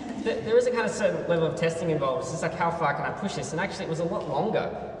 There is a kind of certain level of testing involved. It's just like, how far can I push this? And actually, it was a lot longer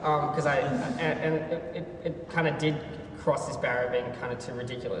because it kind of did cross this barrier of being kind of too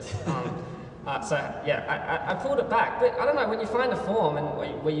ridiculous. I pulled it back. But I don't know, when you find a form and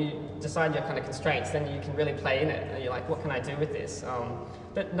where you decide your kind of constraints, then you can really play in it. And you're like, what can I do with this?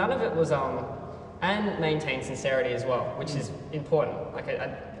 But none of it was, and maintain sincerity as well, which is important. Like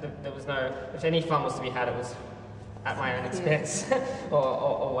there was no, if any fun was to be had, it was at my own expense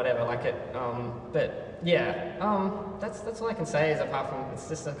or whatever, like it. But yeah, that's all I can say. Is apart from it's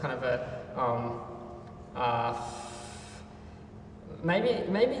just a kind of a maybe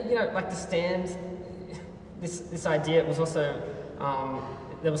like the stand. This idea was also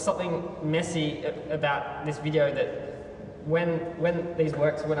there was something messy about this video that. When these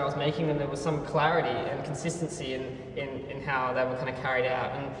works, when I was making them, there was some clarity and consistency in how they were kind of carried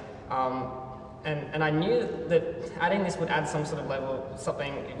out, and I knew that adding this would add some sort of level,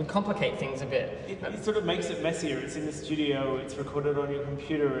 something, it would complicate things a bit. It sort of makes it messier. It's in the studio, it's recorded on your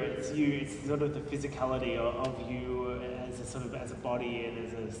computer, it's sort of the physicality of you as a body and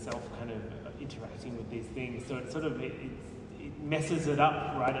as a self kind of interacting with these things. So it's sort of, it messes it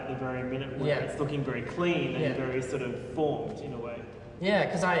up right at the very minute where it's looking very clean and very sort of formed in a way. Yeah,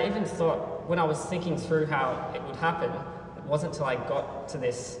 because I even thought, when I was thinking through how it would happen, wasn't till I got to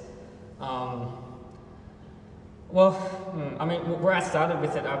this. I mean, where I started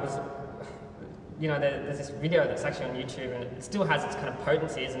with it, I was, there's this video that's actually on YouTube, and it still has its kind of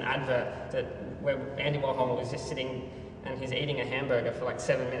potency as an advert where Andy Warhol was just sitting and he's eating a hamburger for like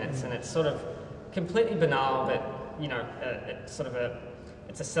 7 minutes, and it's sort of completely banal, but it's sort of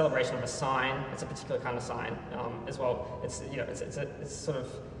it's a celebration of a sign. It's a particular kind of sign as well. It's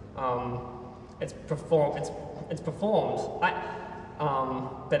performed,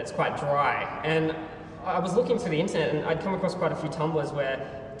 but it's quite dry. And I was looking through the internet, and I'd come across quite a few Tumblrs where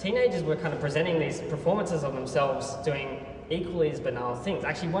teenagers were kind of presenting these performances of themselves doing equally as banal things.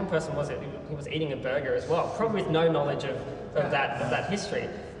 Actually, one person he was eating a burger as well, probably with no knowledge of that history.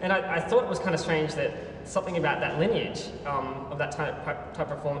 And I thought it was kind of strange that something about that lineage of that type of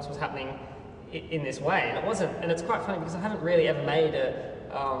performance was happening in this way, and it wasn't. And it's quite funny because I haven't really ever made a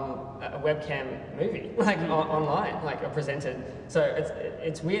webcam movie online, or presented. So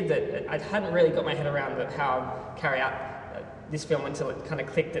it's weird that I hadn't really got my head around how carry out this film until it kind of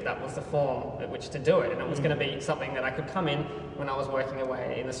clicked that was the form at which to do it, and it was going to be something that I could come in when I was working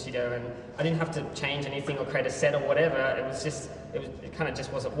away in the studio, and I didn't have to change anything or create a set or whatever. It kind of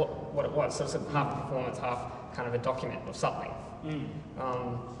just was what it was. So it was half a performance, half kind of a document of something.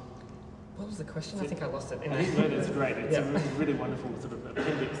 What was the question? I think I lost it. I think that's great. It's a really wonderful sort of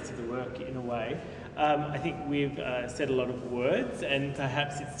appendix to the work in a way. I think we've said a lot of words, and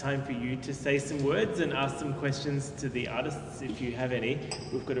perhaps it's time for you to say some words and ask some questions to the artists if you have any.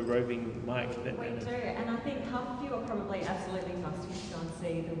 We've got a roving mic. We do, and I think half of you are probably absolutely must go and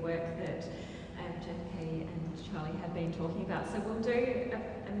see the work that Jeff Key and Charlie have been talking about. So we'll do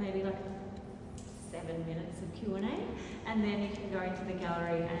maybe 7 minutes of Q&A, and then you can go into the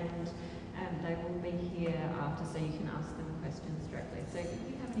gallery and they will be here after, so you can ask them questions directly. So if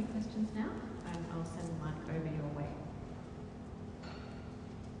you have any questions now, I'll send the mic over your way.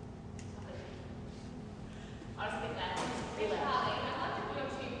 I just think that Charlie, I'd like to put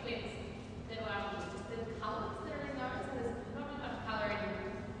up 2 clips that the colours that are in those. So there's not really much colour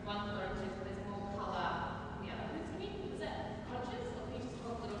in one photo, but there's more colour in the other. Was that conscious, or can you just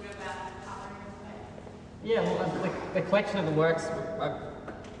talk a little bit about the colour in your space? Yeah, well, the collection of the works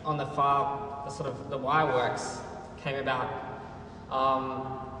on the far, the wire works came about,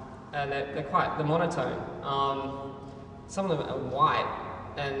 and they're quite monotone. Some of them are white,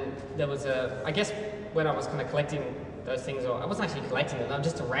 and there was I guess when I was kind of collecting those things, or I wasn't actually collecting them, they were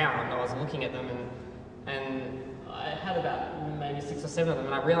just around. I was looking at them, and I had about maybe 6 or 7 of them,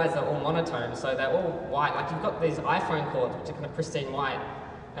 and I realised they're all monotone, so they're all white. Like you've got these iPhone cords, which are kind of pristine white.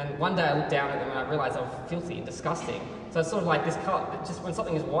 And one day I looked down at them and I realised they were filthy and disgusting. So it's sort of like this colour, just when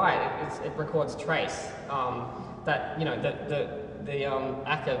something is white, it records trace. That, the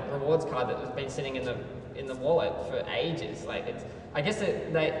ACCA rewards card that has been sitting in the wallet for ages. I guess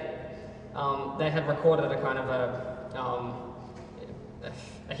they had recorded a kind of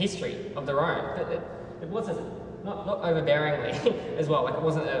a history of their own, but it wasn't, not overbearingly as well. It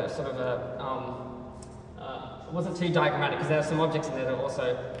wasn't a sort of it wasn't too diagrammatic, because there are some objects in there that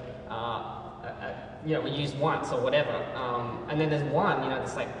also, were used once or whatever. And then there's one,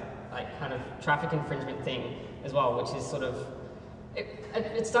 this like kind of traffic infringement thing as well, which is sort of,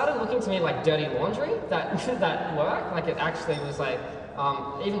 it started looking to me like dirty laundry, that work. It actually was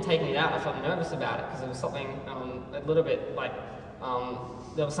even taking it out, I felt nervous about it, because it was something a little bit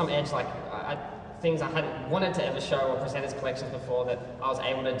there was some edge, things I hadn't wanted to ever show or present as collections before that I was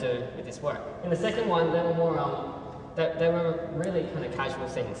able to do with this work. In the second one, they were more, they were really kind of casual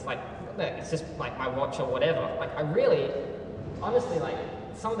things, it's just like my watch or whatever. I really, honestly,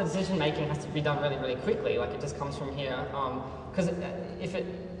 some of the decision making has to be done really, really quickly. It just comes from here. Because if it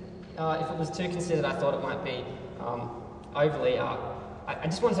was too considered, I thought it might be overly. I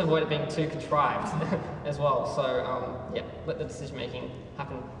just wanted to avoid it being too contrived as well. So let the decision making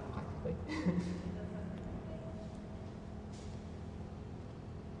happen quite quickly.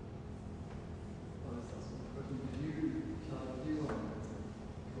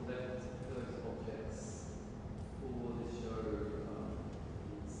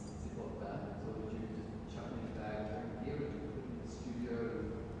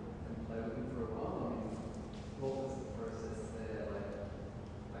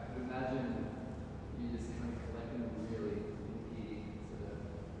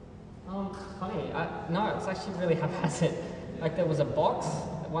 No, it's actually really haphazard. There was a box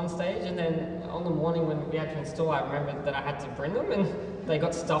at one stage, and then on the morning when we had to install, I remembered that I had to bring them, and they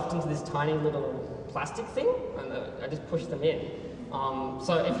got stuffed into this tiny little plastic thing, and I just pushed them in.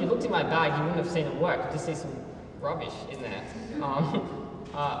 So if you looked in my bag, you wouldn't have seen it work. You'd just see some rubbish in there. I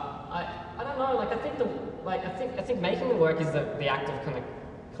don't know. I think like I think making the work is the act of kind of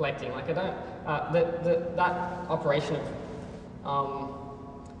collecting. Like I don't that operation of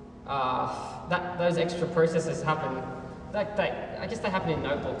those extra processes happen. I guess they happen in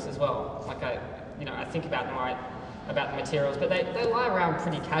notebooks as well. Like I think about them, about the materials, but they lie around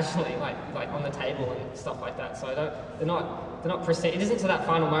pretty casually, like on the table and stuff like that. So they're not pristine. It isn't to that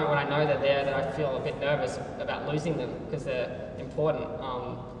final moment when I know they're there that I feel a bit nervous about losing them because they're important.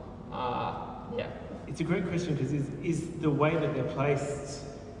 Yeah. It's a great question because is the way that they're placed,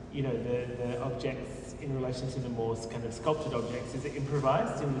 the objects in relation to the more kind of sculpted objects, is it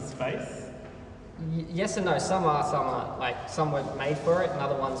improvised in the space? Yes and no. Some are. Like some were made for it, and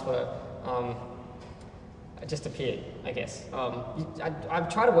other ones were just appeared, I guess. I've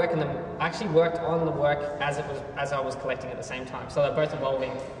tried to work on them. I actually worked on the work as I was collecting at the same time, so they're both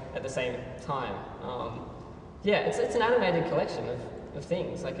evolving at the same time. Yeah, it's an animated collection of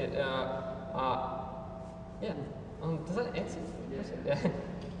things. Like it. Yeah. Does that answer the question? Yeah.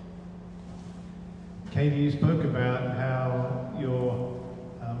 Katie, you spoke about how your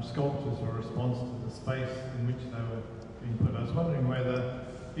sculptures were a response to the space in which they were being put. I was wondering whether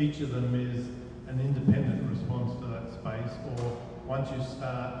each of them is an independent response to that space, or once you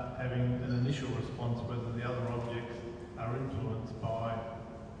start having an initial response, whether the other objects are influenced by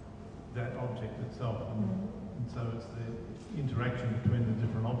that object itself. And so it's the interaction between the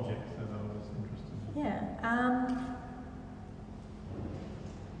different objects that I was interested in. Yeah,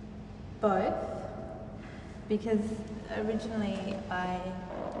 both, because originally I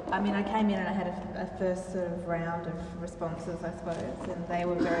came in and I had a first sort of round of responses, I suppose, and they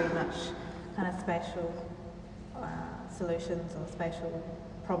were very much kind of spatial solutions or spatial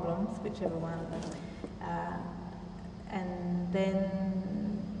problems, whichever one. And then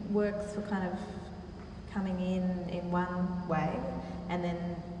works were kind of coming in one way, and then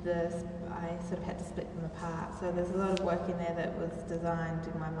I sort of had to split them apart. So there's a lot of work in there that was designed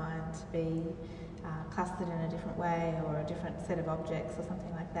in my mind to be clustered in a different way or a different set of objects or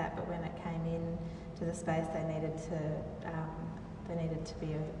something like that. But when it came in to the space, they needed to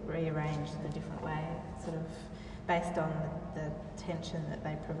be rearranged in a different way, sort of based on the tension that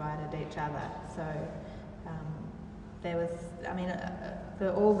they provided each other. So there was,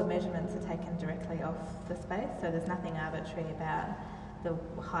 all the measurements are taken directly off the space, so there's nothing arbitrary about the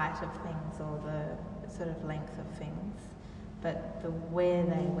height of things or the sort of length of things, but where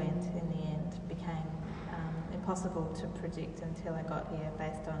they went in the end became impossible to predict until I got here,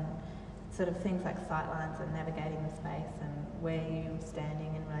 based on sort of things like sightlines and navigating the space and where you're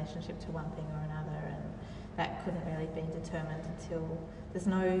standing in relationship to one thing or another, and that couldn't really be determined until there's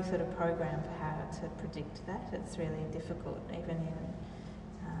no sort of program for how to predict that. It's really difficult, even in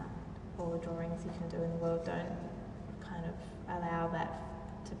all the drawings you can do in the world don't kind of allow that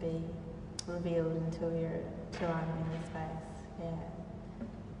to be revealed until I'm in the space. Yeah.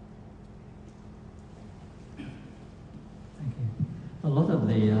 Thank you. A lot of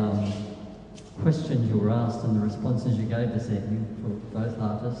the questions you were asked and the responses you gave this evening for both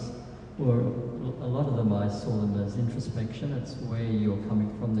artists were, a lot of them I saw them as introspection. It's where you're coming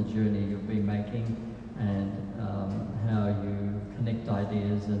from, the journey you've been making, and how you connect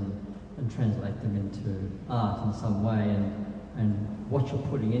ideas and translate them into art in some way, and what you're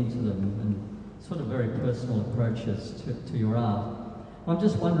putting into them, and sort of very personal approaches to your art. I'm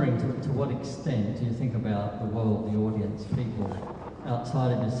just wondering to what extent do you think about the world, the audience, people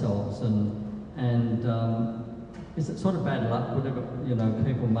outside of yourselves, and is it sort of bad luck, whatever,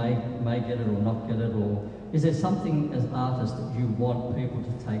 people may get it or not get it, or is there something as artists that you want people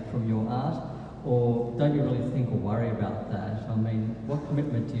to take from your art, or don't you really think or worry about that? I mean, what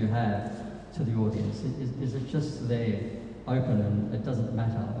commitment do you have to the audience? Is it just there, open, and it doesn't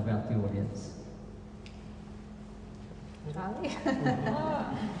matter about the audience? Charlie?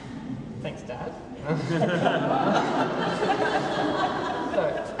 Thanks, Dad.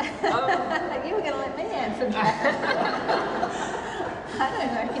 You were going to let me answer that. I don't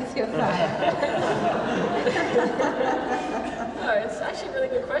know, it's your fire. No, it's actually a really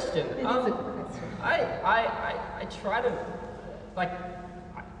good question. It is a good question. I try to,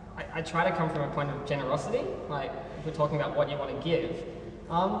 I try to come from a point of generosity. Like, if we're talking about what you want to give,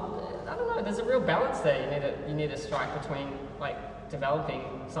 I don't know, there's a real balance there you need to strike between, developing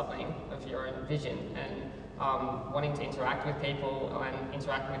something of your own vision and wanting to interact with people and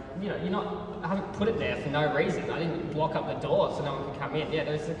interact with, I haven't put it there for no reason. I didn't block up the door so no one can come in. Yeah,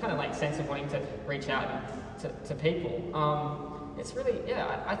 there's a kind of sense of wanting to reach out to people. It's really,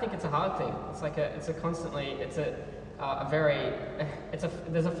 I think it's a hard thing.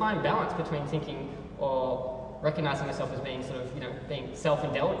 There's a fine balance between thinking or recognizing yourself as being sort of, being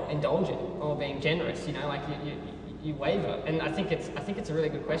self-indulgent or being generous, like you waver. And I think it's a really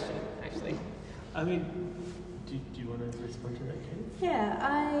good question, actually. I mean, do you want to respond to that, Kate? Yeah,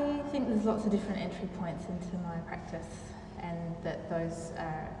 I think there's lots of different entry points into my practice, and that those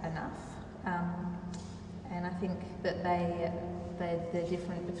are enough. And I think that they're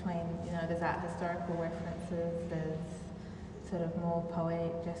different between, there's art historical references, there's sort of more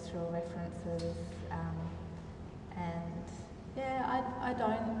poetic gestural references, and yeah,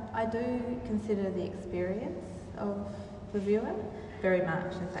 I do consider the experience of the viewer very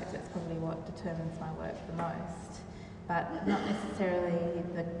much. In fact, that's probably what determines my work the most, but not necessarily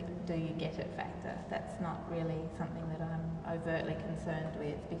the do you get it factor. That's not really something that I'm overtly concerned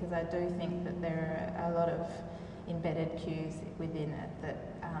with, because I do think that there are a lot of embedded cues within it that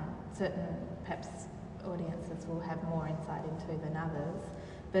certain perhaps audiences will have more insight into than others.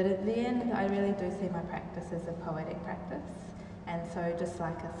 But at the end, I really do see my practice as a poetic practice. And so just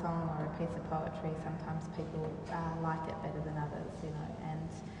like a song or a piece of poetry, sometimes people like it better than others,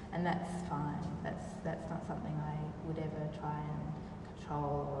 and that's fine. That's not something I would ever try and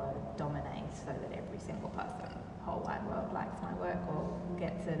control or dominate so that every single person in the whole wide world likes my work or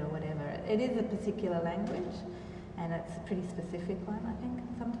gets it or whatever. It is a particular language, and it's a pretty specific one, I think,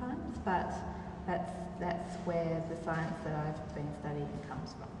 sometimes, but that's where the science that I've been studying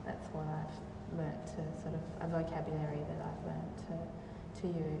comes from. That's what I've learnt to sort of, a vocabulary that I've learnt to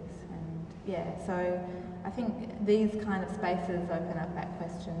use. And yeah, so I think these kind of spaces open up that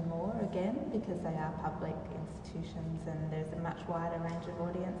question more again, because they are public institutions and there's a much wider range of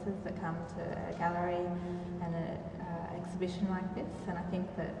audiences that come to a gallery and an exhibition like this. And I think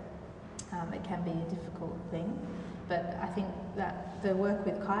that it can be a difficult thing. But I think that the work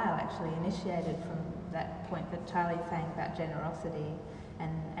with Kyle actually initiated from that point that Charlie's saying about generosity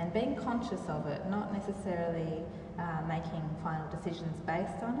and being conscious of it, not necessarily making final decisions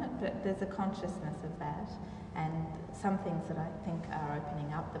based on it, but there's a consciousness of that. And some things that I think are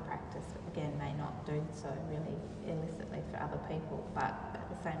opening up the practice, again, may not do so really illicitly for other people, but at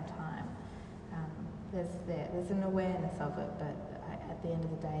the same time, there's an awareness of it, but at the end of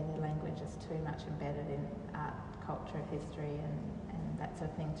the day, the language is too much embedded in art, culture, history, and that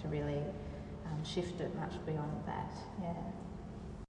sort of thing to really shift it much beyond that. Yeah.